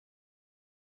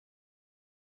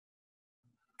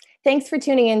Thanks for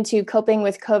tuning in to Coping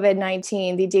with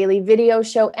COVID-19, the daily video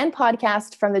show and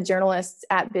podcast from the journalists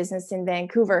at Business in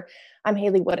Vancouver. I'm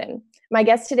Hayley Woodin. My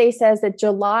guest today says that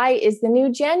July is the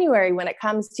new January when it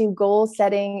comes to goal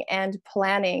setting and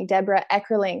planning. Debra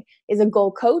Eckerling is a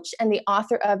goal coach and the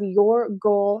author of Your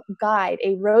Goal Guide,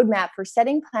 a roadmap for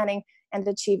setting, planning, and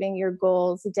achieving your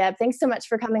goals. Deb, thanks so much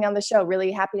for coming on the show.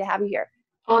 Really happy to have you here.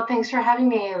 Well, thanks for having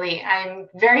me, Hayley. I'm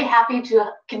very happy to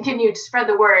continue to spread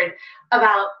the word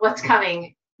about what's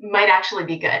coming. Might actually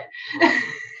be good.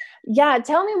 Yeah,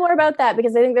 tell me more about that,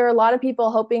 because I think there are a lot of people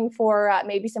hoping for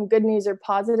maybe some good news or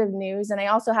positive news. And I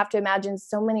also have to imagine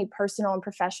so many personal and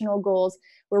professional goals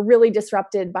were really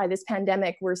disrupted by this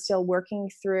pandemic we're still working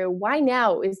through. Why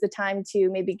now is the time to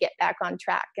maybe get back on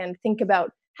track and think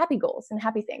about happy goals and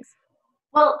happy things?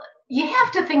 Well, you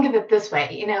have to think of it this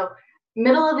way,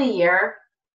 middle of the year,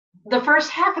 the first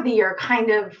half of the year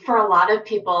kind of, for a lot of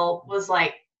people, was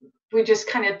like, we just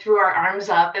kind of threw our arms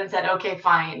up and said, okay,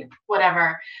 fine,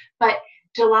 whatever. But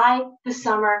July, the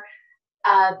summer,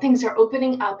 things are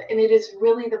opening up, and it is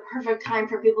really the perfect time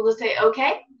for people to say,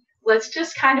 okay, let's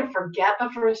just kind of forget the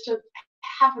first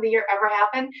half of the year ever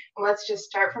happened, and let's just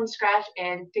start from scratch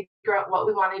and figure out what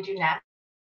we want to do next.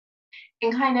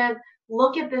 And kind of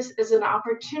look at this as an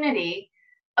opportunity.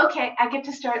 Okay, I get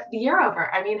to start the year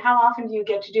over. I mean, how often do you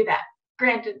get to do that?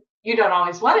 Granted, you don't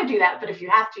always want to do that, but if you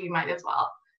have to, you might as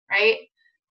well, right?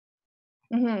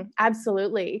 Mm-hmm,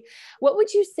 absolutely. What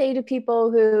would you say to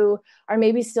people who are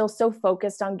maybe still so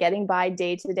focused on getting by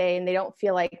day to day and they don't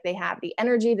feel like they have the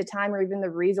energy, the time, or even the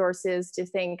resources to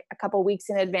think a couple weeks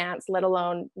in advance, let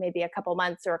alone maybe a couple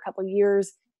months or a couple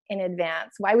years in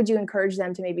advance? Why would you encourage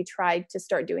them to maybe try to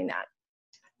start doing that?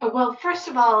 Well, first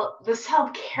of all, the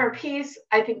self-care piece,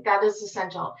 I think that is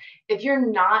essential. If you're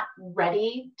not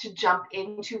ready to jump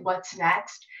into what's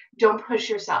next, don't push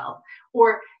yourself.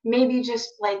 Or maybe just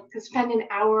like to spend an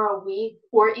hour a week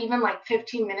or even like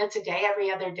 15 minutes a day,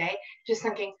 every other day, just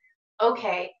thinking,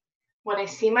 okay, when I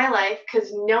see my life,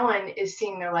 because no one is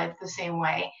seeing their life the same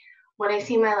way. When I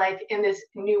see my life in this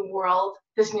new world,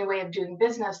 this new way of doing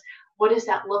business, what does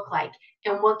that look like?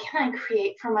 And what can I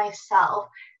create for myself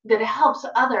that helps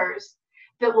others,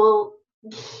 that will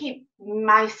keep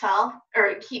myself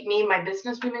or keep me, my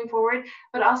business moving forward,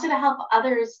 but also to help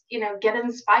others, get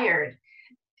inspired.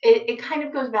 It kind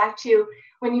of goes back to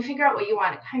when you figure out what you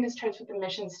want, it kind of starts with the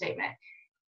mission statement.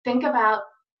 Think about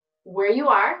where you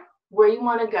are, where you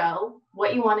want to go,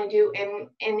 what you want to do,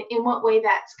 and in what way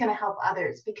that's going to help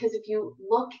others. Because if you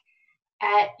look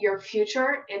at your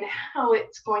future and how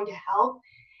it's going to help,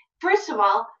 first of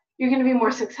all, you're going to be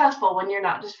more successful when you're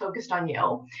not just focused on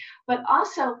you, but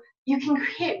also you can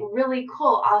create really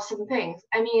cool, awesome things.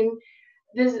 I mean,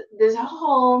 this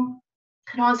whole,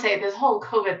 I don't want to say this whole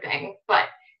COVID thing, but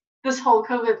this whole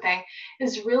COVID thing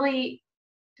is really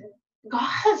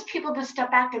cause people to step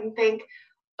back and think,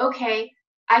 okay,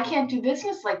 I can't do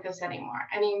business like this anymore.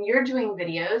 I mean, you're doing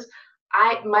videos.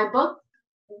 My book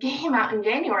came out in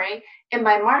January, and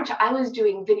by March I was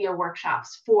doing video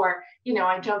workshops for,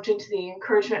 I jumped into the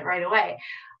encouragement right away.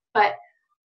 But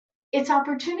it's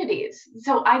opportunities.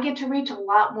 So I get to reach a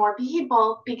lot more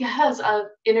people because of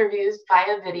interviews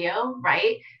via video,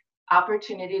 right?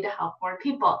 Opportunity to help more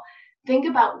people. Think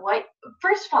about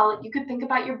first of all, you could think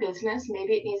about your business.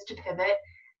 Maybe it needs to pivot.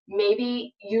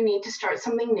 Maybe you need to start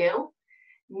something new.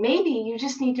 Maybe you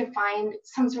just need to find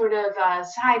some sort of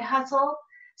side hustle,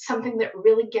 something that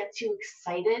really gets you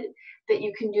excited that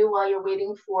you can do while you're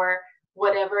waiting for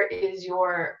whatever is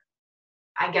your,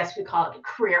 I guess we call it a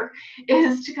career,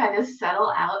 is to kind of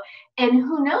settle out. And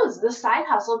who knows, the side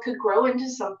hustle could grow into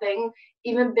something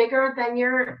even bigger than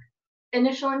your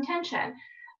initial intention.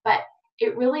 But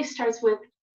it really starts with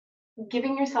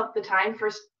giving yourself the time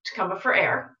first to come up for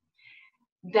air,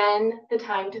 then the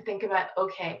time to think about,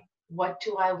 okay, what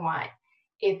do I want?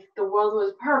 If the world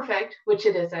was perfect, which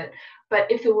it isn't,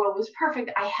 but if the world was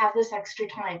perfect, I have this extra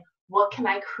time. What can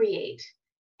I create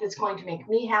that's going to make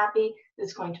me happy,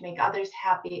 that's going to make others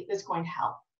happy, that's going to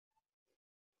help?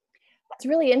 It's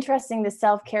really interesting, the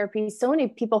self-care piece. So many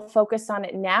people focus on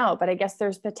it now, but I guess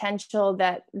there's potential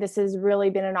that this has really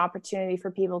been an opportunity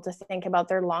for people to think about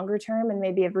their longer term and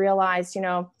maybe have realized,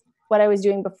 what I was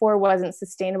doing before wasn't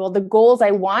sustainable. The goals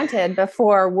I wanted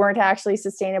before weren't actually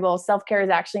sustainable. Self-care is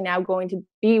actually now going to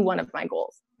be one of my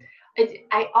goals.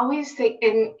 I always think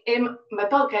in my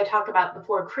book, I talk about the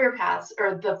 4 career paths,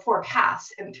 or the 4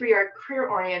 paths, and 3 are career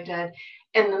oriented.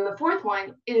 And then the 4th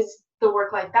one is the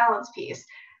work-life balance piece.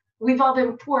 We've all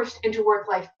been forced into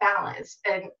work-life balance.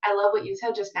 And I love what you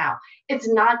said just now. It's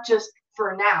not just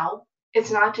for now.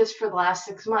 It's not just for the last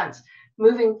 6 months.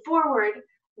 Moving forward,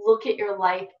 look at your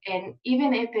life, and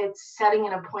even if it's setting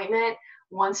an appointment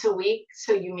once a week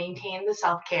so you maintain the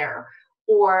self-care,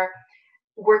 or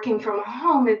working from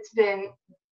home, it's been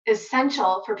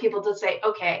essential for people to say,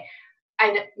 okay,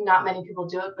 not many people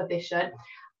do it, but they should.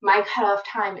 My cutoff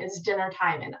time is dinner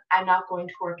time, and I'm not going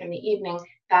to work in the evening.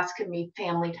 That's going to be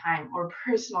family time or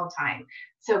personal time.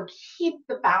 So keep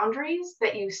the boundaries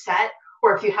that you set,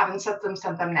 or if you haven't set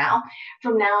them now,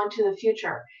 from now into the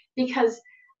future. Because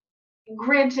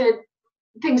granted,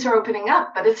 things are opening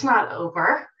up, but it's not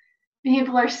over.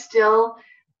 People are still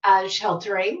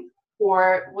sheltering,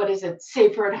 or what is it,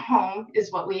 safer at home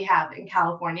is what we have in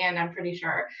California, and I'm pretty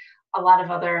sure a lot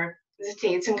of other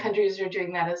states and countries are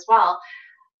doing that as well.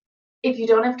 If you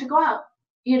don't have to go out,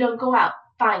 you don't go out.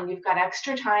 Fine, you've got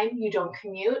extra time, you don't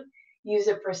commute, use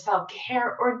it for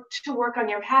self-care or to work on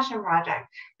your passion project.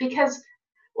 Because,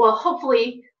 well,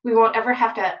 hopefully we won't ever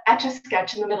have to etch a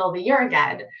sketch in the middle of the year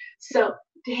again. So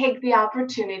take the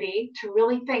opportunity to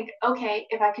really think, okay,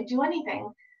 if I could do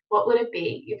anything, what would it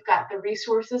be? You've got the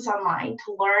resources online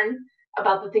to learn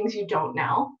about the things you don't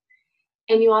know.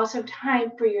 And you also have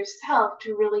time for yourself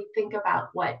to really think about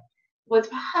what's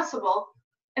possible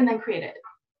and then create it.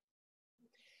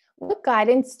 What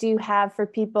guidance do you have for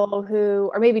people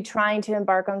who are maybe trying to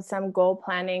embark on some goal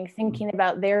planning, thinking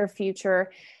about their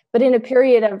future, but in a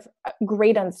period of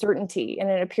great uncertainty and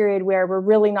in a period where we're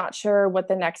really not sure what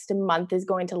the next month is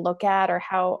going to look at or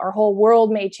how our whole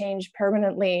world may change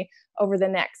permanently over the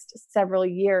next several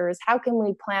years? How can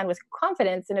we plan with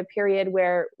confidence in a period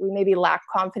where we maybe lack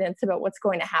confidence about what's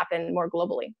going to happen more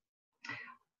globally?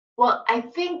 Well, I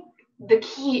think the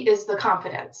key is the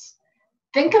confidence.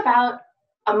 Think about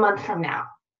a month from now.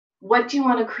 What do you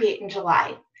want to create in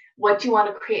July? What do you want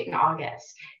to create in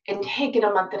August? And take it a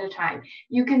month at a time.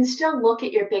 You can still look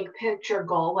at your big picture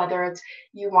goal, whether it's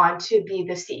you want to be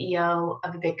the CEO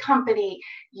of a big company,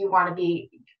 you want to be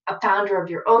a founder of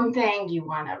your own thing, you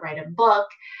want to write a book,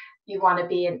 you want to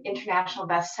be an international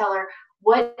bestseller.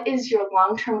 What is your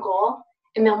long-term goal?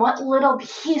 And then what little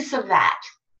piece of that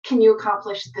can you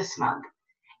accomplish this month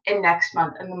and next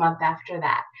month and the month after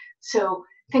that? So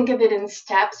think of it in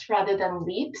steps rather than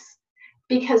leaps,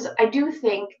 because I do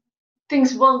think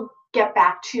things will get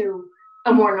back to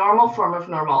a more normal form of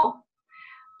normal.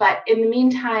 But in the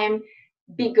meantime,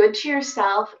 be good to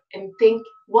yourself and think,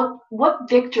 what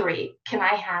victory can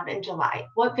I have in July?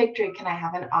 What victory can I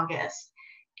have in August?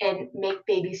 And make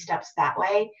baby steps that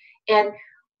way. And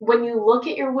when you look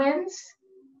at your wins,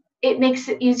 it makes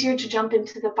it easier to jump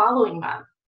into the following month.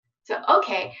 So,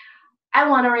 okay, I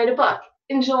want to write a book.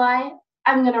 In July,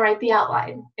 I'm going to write the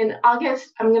outline. In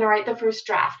August, I'm going to write the first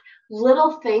draft.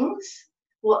 Little things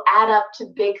will add up to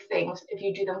big things if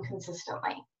you do them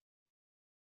consistently.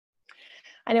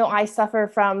 I know I suffer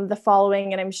from the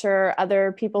following, and I'm sure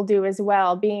other people do as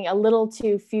well, being a little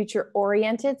too future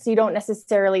oriented. So you don't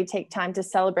necessarily take time to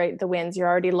celebrate the wins. You're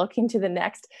already looking to the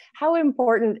next. How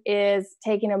important is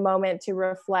taking a moment to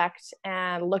reflect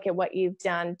and look at what you've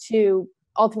done to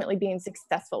ultimately being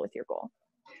successful with your goal?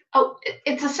 Oh,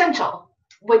 it's essential.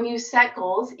 When you set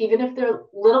goals, even if they're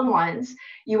little ones,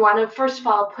 you want to, first of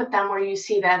all, put them where you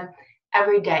see them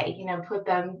every day. Put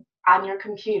them on your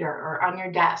computer or on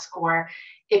your desk, or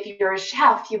if you're a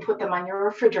chef, you put them on your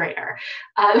refrigerator.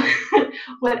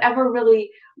 Whatever really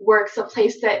works, a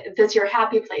place that's your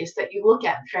happy place that you look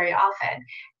at very often.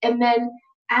 And then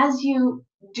as you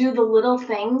do the little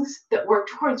things that work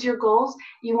towards your goals,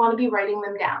 you want to be writing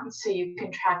them down so you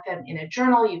can track them in a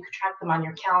journal, you can track them on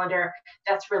your calendar.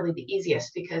 That's really the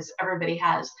easiest because everybody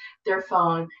has their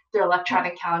phone, their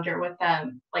electronic calendar with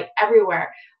them, like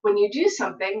everywhere. When you do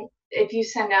something, if you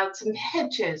send out some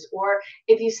pitches or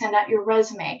if you send out your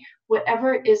resume,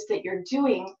 whatever it is that you're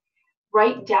doing,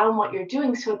 write down what you're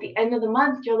doing. So at the end of the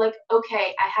month, you're like,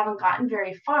 okay, I haven't gotten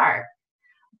very far,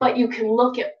 but you can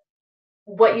look at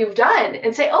what you've done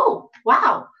and say, oh,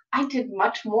 wow, I did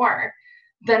much more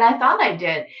than I thought I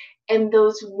did. And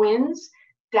those wins,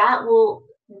 that will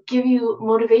give you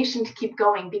motivation to keep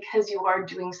going because you are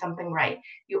doing something right.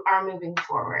 You are moving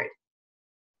forward.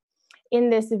 In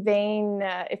this vein,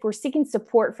 if we're seeking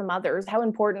support from others, how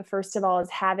important, first of all, is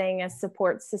having a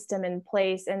support system in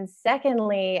place? And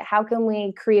secondly, how can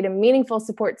we create a meaningful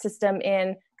support system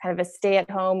in kind of a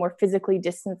stay-at-home or physically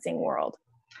distancing world?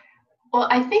 Well,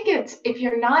 I think it's, if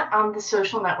you're not on the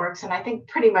social networks, and I think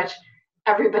pretty much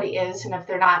everybody is, and if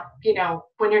they're not,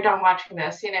 when you're done watching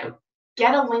this,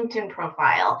 get a LinkedIn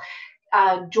profile,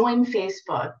 join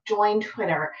Facebook, join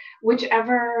Twitter,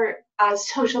 whichever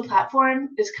social platform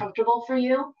is comfortable for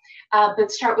you.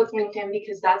 But start with LinkedIn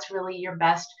because that's really your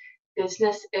best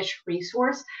business-ish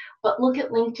resource. but look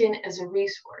at LinkedIn as a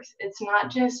resource. It's not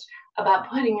just about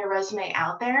putting your resume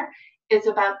out there. It's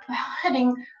about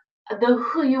putting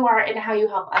who you are and how you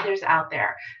help others out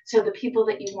there. So the people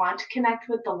that you want to connect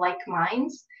with, the like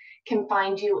minds, can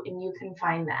find you and you can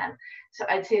find them. So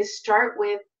I'd say start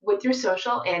with your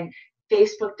social, and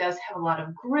Facebook does have a lot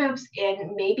of groups,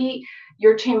 and maybe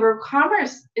your Chamber of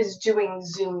Commerce is doing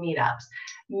Zoom meetups.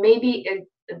 Maybe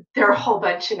there are a whole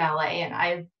bunch in LA, and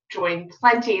I've joined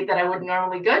plenty that I would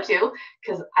normally go to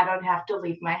because I don't have to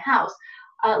leave my house.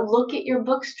 Look at your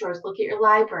bookstores, look at your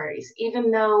libraries.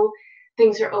 Even though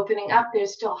things are opening up,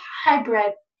 there's still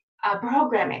hybrid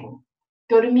programming.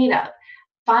 Go to Meetup,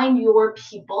 find your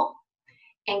people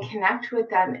and connect with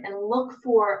them, and look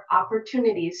for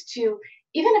opportunities to,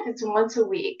 even if it's once a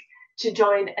week, to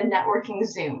join a networking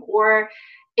Zoom, or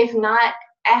if not,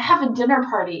 have a dinner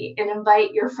party and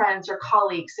invite your friends or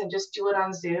colleagues and just do it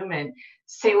on Zoom and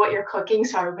say what you're cooking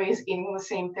so everybody's eating the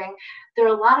same thing. There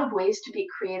are a lot of ways to be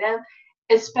creative,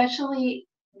 especially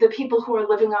the people who are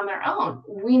living on their own.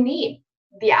 We need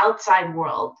the outside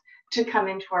world to come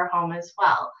into our home as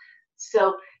well.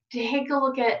 So take a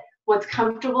look at what's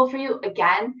comfortable for you.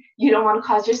 Again, you don't want to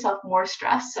cause yourself more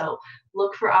stress. So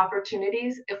look for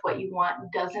opportunities. If what you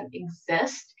want doesn't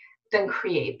exist, then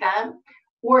create them.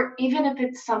 Or even if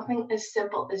it's something as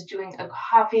simple as doing a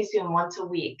coffee Zoom once a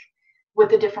week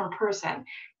with a different person,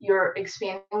 you're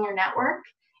expanding your network.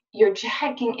 You're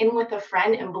checking in with a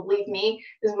friend, and believe me,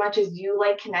 as much as you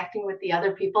like connecting with the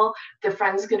other people, the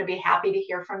friend's going to be happy to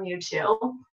hear from you too.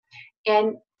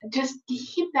 And just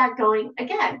keep that going.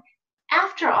 Again,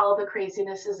 after all the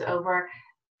craziness is over,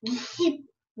 keep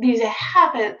these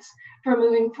habits for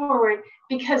moving forward,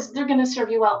 because they're going to serve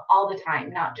you well all the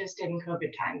time, not just in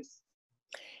COVID times.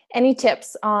 Any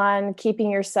tips on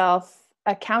keeping yourself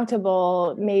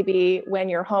accountable, maybe when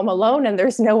you're home alone and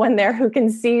there's no one there who can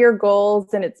see your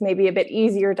goals, and it's maybe a bit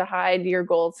easier to hide your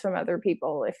goals from other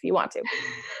people if you want to?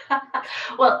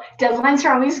 Well, deadlines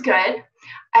are always good.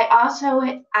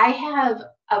 I have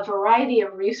a variety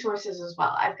of resources as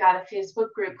well. I've got a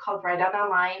Facebook group called Right Out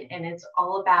Online, and it's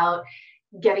all about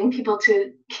getting people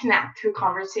to connect through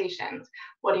conversations.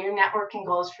 What are your networking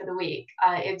goals for the week?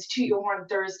 It's Toot Your Horn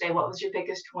Thursday. What was your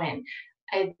biggest win?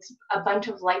 It's a bunch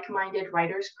of like-minded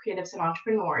writers, creatives, and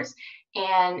entrepreneurs.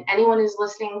 And anyone who's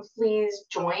listening, please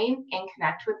join and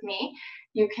connect with me.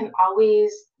 You can always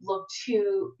look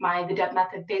to the Deb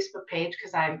Method Facebook page,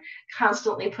 because I'm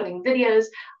constantly putting videos.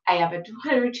 I have a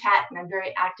Twitter chat, and I'm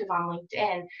very active on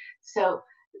LinkedIn. So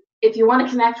if you want to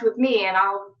connect with me and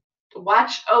I'll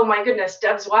watch, oh my goodness,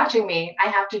 Deb's watching me, I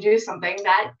have to do something,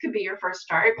 that could be your first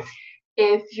start.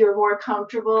 If you're more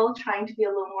comfortable trying to be a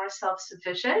little more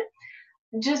self-sufficient,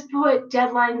 just put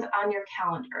deadlines on your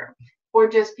calendar, or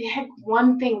just pick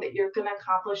one thing that you're going to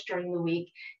accomplish during the week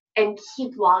and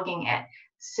keep logging it.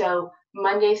 So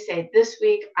Monday, say, this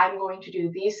week, I'm going to do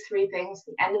these 3 things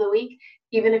at the end of the week.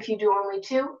 Even if you do only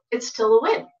 2, it's still a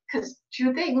win, because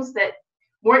 2 things that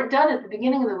weren't done at the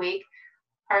beginning of the week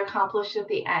are accomplished at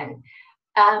the end.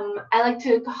 I like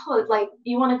to call it, like,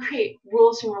 you want to create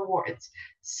rules and rewards.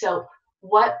 So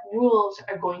what rules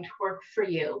are going to work for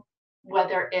you,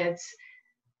 whether it's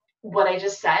what I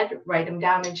just said, write them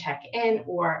down and check in,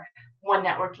 or one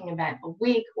networking event a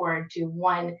week, or do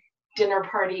one dinner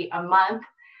party a month.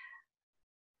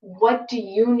 What do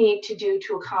you need to do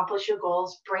to accomplish your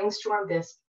goals? Brainstorm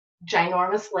this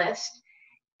ginormous list,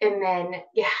 and then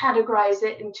you categorize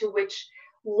it into which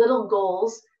little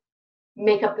goals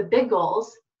make up the big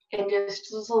goals, and just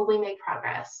slowly make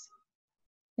progress.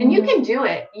 And you can do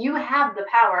it. You have the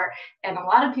power. And a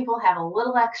lot of people have a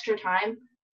little extra time.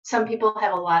 Some people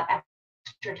have a lot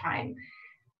extra time.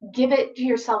 Give it to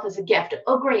yourself as a gift.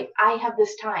 Oh, great, I have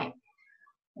this time.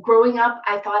 Growing up,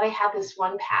 I thought I had this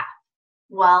one path.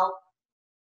 Well,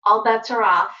 all bets are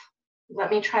off.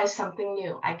 Let me try something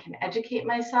new. I can educate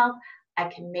myself. I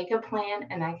can make a plan,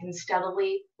 and I can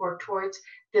steadily work towards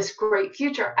this great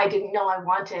future I didn't know I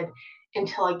wanted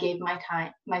until I gave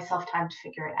myself time to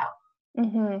figure it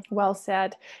out. Well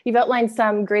said. You've outlined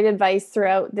some great advice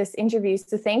throughout this interview,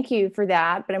 so thank you for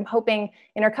that. But I'm hoping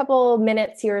in a couple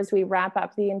minutes here as we wrap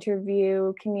up the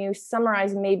interview, can you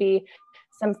summarize maybe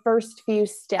some first few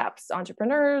steps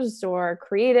entrepreneurs or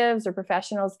creatives or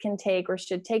professionals can take or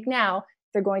should take now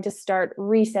if they're going to start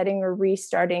resetting or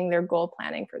restarting their goal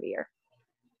planning for the year?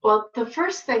 Well, the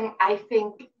first thing I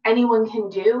think anyone can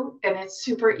do, and it's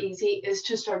super easy, is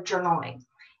to start journaling.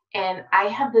 And I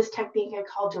have this technique I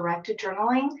call directed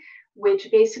journaling, which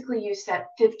basically you set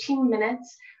 15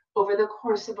 minutes over the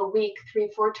course of a week,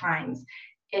 3-4 times.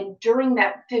 And during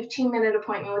that 15-minute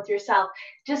appointment with yourself,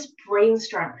 just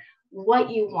brainstorm.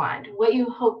 what you want, what you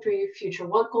hope for your future,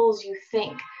 what goals you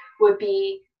think would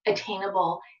be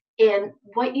attainable, and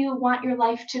what you want your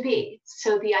life to be.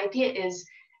 So the idea is,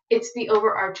 it's the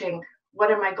overarching,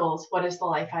 what are my goals? What is the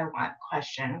life I want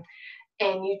question?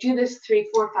 And you do this 3,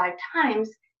 4, 5 times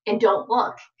and don't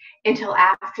look until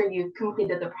after you've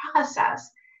completed the process.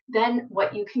 Then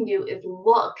what you can do is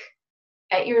look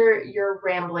at your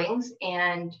ramblings,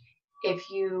 and if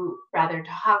you rather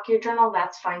talk your journal,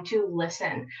 that's fine too,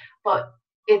 listen. But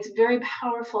it's very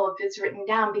powerful if it's written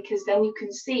down, because then you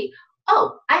can see,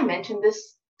 oh, I mentioned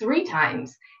this 3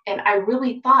 times and I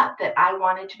really thought that I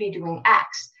wanted to be doing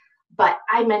X, but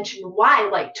I mentioned Y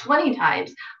like 20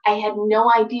 times. I had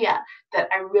no idea that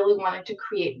I really wanted to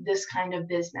create this kind of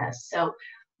business. So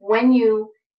when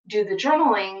you do the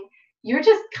journaling, you're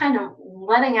just kind of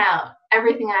letting out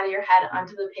everything out of your head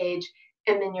onto the page,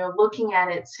 and then you're looking at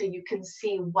it so you can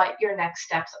see what your next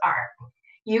steps are.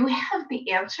 You have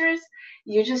the answers.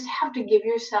 You just have to give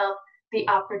yourself the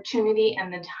opportunity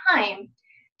and the time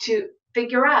to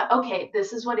figure out, okay,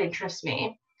 this is what interests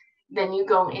me. Then you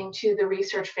go into the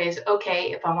research phase.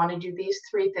 Okay, if I want to do these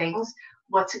 3 things,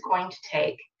 what's it going to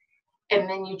take? And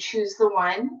then you choose the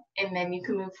one, and then you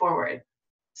can move forward.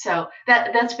 So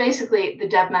that's basically the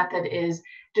Deb method, is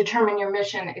determine your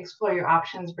mission, explore your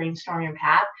options, brainstorm your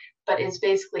path. But it's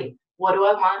basically, what do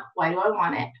I want? Why do I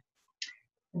want it?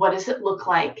 What does it look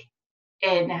like?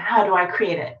 And how do I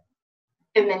create it?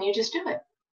 And then you just do it.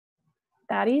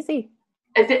 That easy.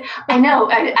 I know,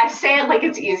 I say it like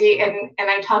it's easy, and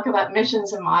I talk about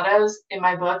missions and mottos in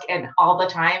my book and all the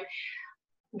time.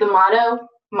 The motto,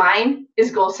 mine,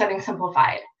 is goal setting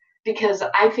simplified, because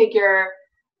I figure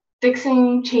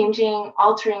fixing, changing,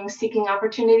 altering, seeking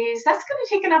opportunities, that's going to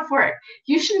take enough work.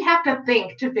 You shouldn't have to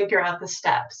think to figure out the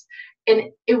steps.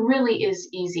 And it really is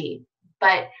easy.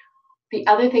 But the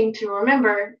other thing to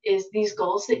remember is these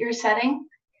goals that you're setting,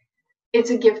 it's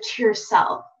a gift to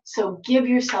yourself. So give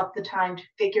yourself the time to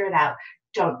figure it out.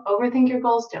 Don't overthink your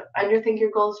goals. Don't underthink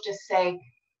your goals. Just say,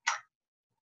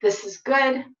 this is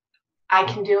good. I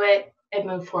can do it, and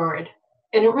move forward.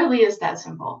 And it really is that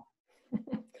simple.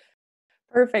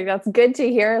 Perfect. That's good to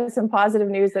hear. Some positive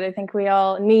news that I think we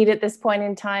all need at this point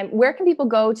in time. Where can people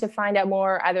go to find out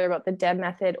more, either about the Deb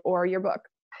Method or your book?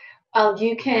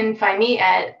 You can find me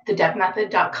at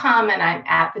thedebmethod.com, and I'm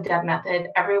at the Deb Method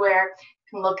everywhere.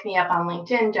 You can look me up on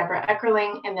LinkedIn, Debra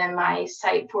Eckerling, and then my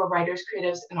site for writers,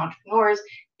 creatives, and entrepreneurs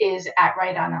is at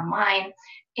Write On Online.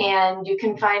 And you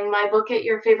can find my book at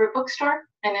your favorite bookstore.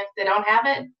 And if they don't have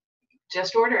it,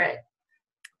 just order it.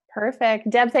 Perfect.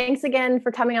 Deb, thanks again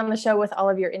for coming on the show with all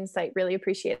of your insight. Really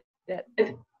appreciate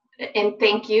it. And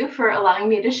thank you for allowing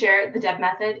me to share the Deb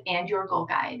Method and your goal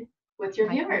guide with your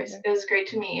viewers. It was great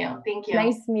to meet you. Thank you.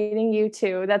 Nice meeting you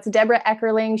too. That's Debra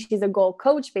Eckerling. She's a goal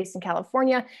coach based in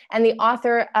California and the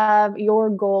author of Your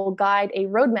Goal Guide, a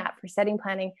roadmap for setting,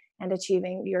 planning, and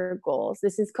achieving your goals.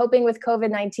 This is Coping with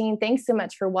COVID-19. Thanks so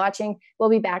much for watching. We'll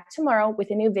be back tomorrow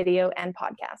with a new video and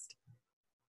podcast.